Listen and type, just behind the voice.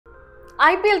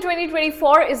IPL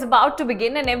 2024 is about to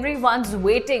begin and everyone's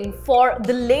waiting for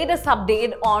the latest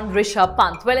update on Rishabh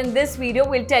Pant. Well, in this video,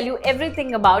 we'll tell you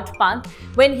everything about Pant,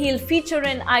 when he'll feature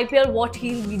in IPL, what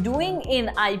he'll be doing in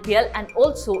IPL and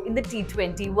also in the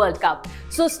T20 World Cup.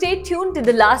 So stay tuned to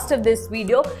the last of this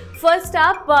video. First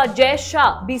up, Jai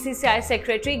Shah, BCCI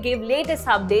secretary, gave latest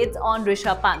updates on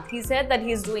Rishabh Pant. He said that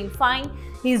he's doing fine.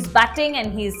 He's batting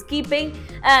and he's keeping,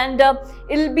 and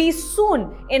it'll be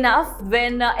soon enough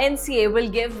when NCA will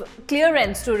give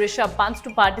clearance to Rishabh Pant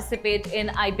to participate in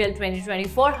IPL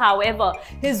 2024. However,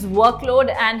 his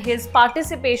workload and his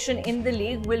participation in the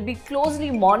league will be closely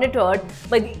monitored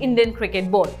by the Indian Cricket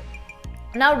Board.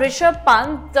 Now, Rishabh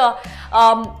Pant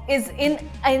is in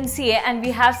NCA and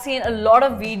we have seen a lot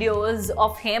of videos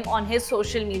of him on his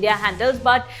social media handles.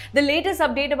 But the latest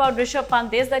update about Rishabh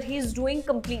Pant is that he's doing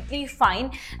completely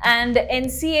fine, and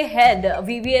NCA head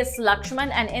VVS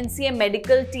Lakshman and NCA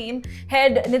medical team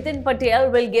head Nitin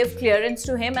Patel will give clearance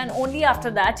to him, and only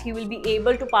after that he will be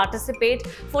able to participate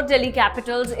for Delhi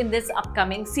Capitals in this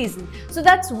upcoming season. So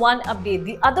that's one update.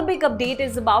 The other big update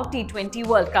is about T20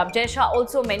 World Cup. Jai Shah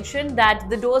also mentioned that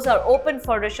the doors are open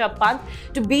for Rishabh Pant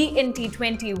to be in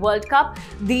T20 World Cup.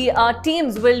 The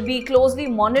teams will be closely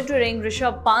monitoring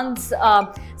Rishabh Pant's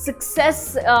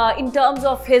success in terms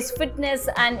of his fitness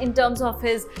and in terms of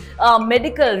his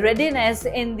medical readiness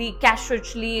in the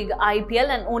Cash-Rich League IPL,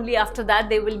 and only after that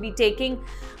they will be taking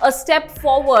a step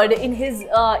forward in his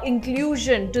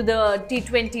inclusion to the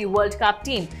T20 World Cup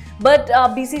team. But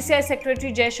BCCI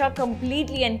Secretary Jai Shah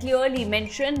completely and clearly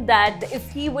mentioned that if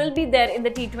he will be there in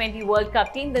the T20 World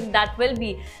Cup team, then that will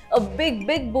be a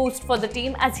big boost for the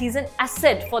team, as he's an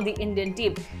asset for the Indian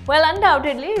team. Well,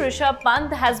 undoubtedly, Rishabh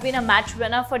Pant has been a match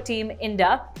winner for Team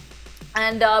India.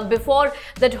 And before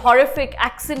that horrific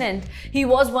accident, he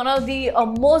was one of the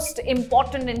most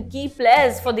important and key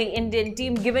players for the Indian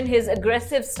team, given his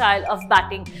aggressive style of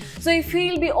batting. So if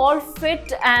he'll be all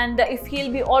fit and if he'll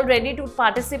be all ready to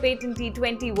participate in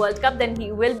T20 World Cup, then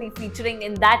he will be featuring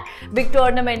in that big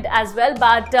tournament as well.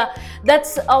 But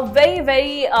that's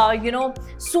very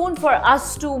soon for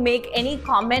us to make any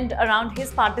comment around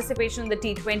his participation in the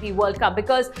T20 World Cup,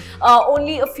 because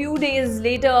only a few days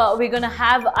later we're going to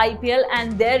have IPL,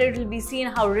 and there it will be seen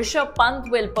how Rishabh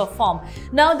Pant will perform.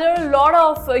 Now, there are a lot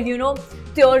of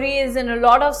theories and a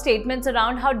lot of statements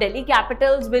around how Delhi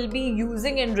Capitals will be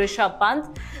using in Rishabh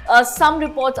Pant. Some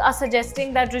reports are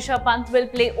suggesting that Rishabh Pant will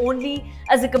play only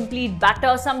as a complete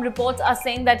batter. Some reports are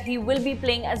saying that he will be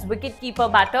playing as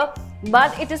wicket-keeper-batter.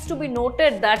 But it is to be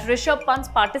noted that Rishabh Pant's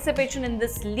participation in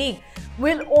this league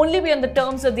will only be on the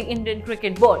terms of the Indian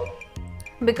Cricket Board,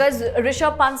 because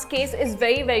Rishabh Pant's case is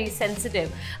very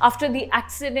sensitive. After the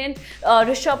accident,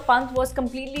 Rishabh Pant was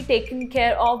completely taken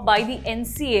care of by the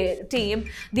NCA team,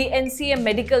 the NCA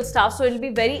medical staff. So it will be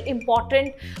very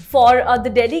important for the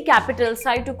Delhi Capitals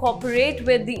side to cooperate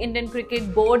with the Indian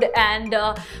Cricket Board and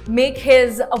make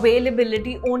his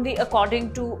availability only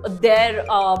according to their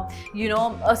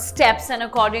steps and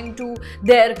according to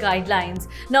their guidelines.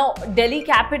 Now, Delhi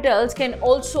Capitals can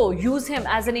also use him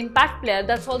as an impact player.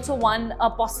 That's also one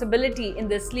possibility in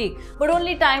this league, but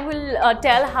only time will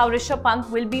tell how Rishabh Pant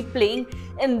will be playing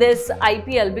in this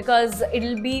IPL, because it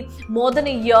will be more than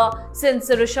a year since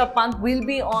Rishabh Pant will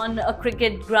be on a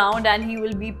cricket ground and he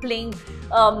will be playing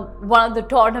one of the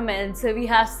tournaments. We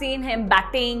have seen him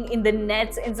batting in the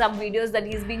nets in some videos that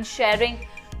he's been sharing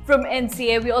from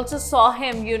NCA. We also saw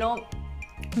him,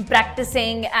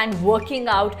 practicing and working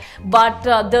out, but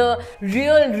the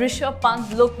real Rishabh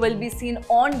Pant look will be seen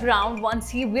on ground once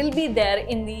he will be there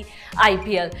in the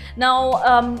IPL.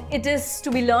 Now, it is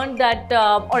to be learned that,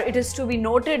 or it is to be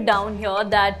noted down here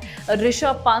that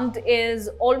Rishabh Pant is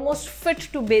almost fit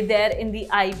to be there in the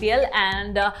IPL,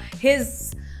 and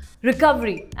his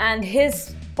recovery and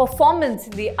his performance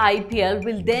in the IPL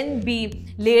will then be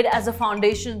laid as a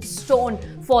foundation stone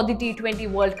for the T20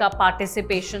 World Cup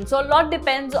participation. So a lot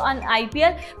depends on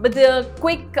IPL, but the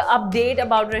quick update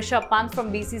about Rishabh Pant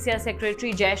from BCCI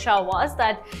Secretary Jai Shah was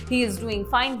that he is doing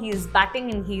fine, he is batting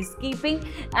and he is keeping.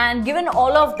 And given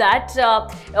all of that,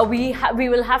 we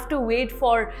will have to wait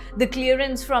for the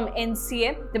clearance from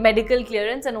NCA, the medical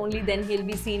clearance, and only then he'll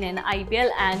be seen in IPL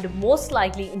and most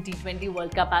likely in T20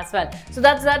 World Cup as well. So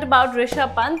that's that about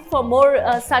Rishabh Pant. For more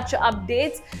such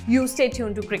updates, you stay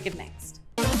tuned to Cricket Next.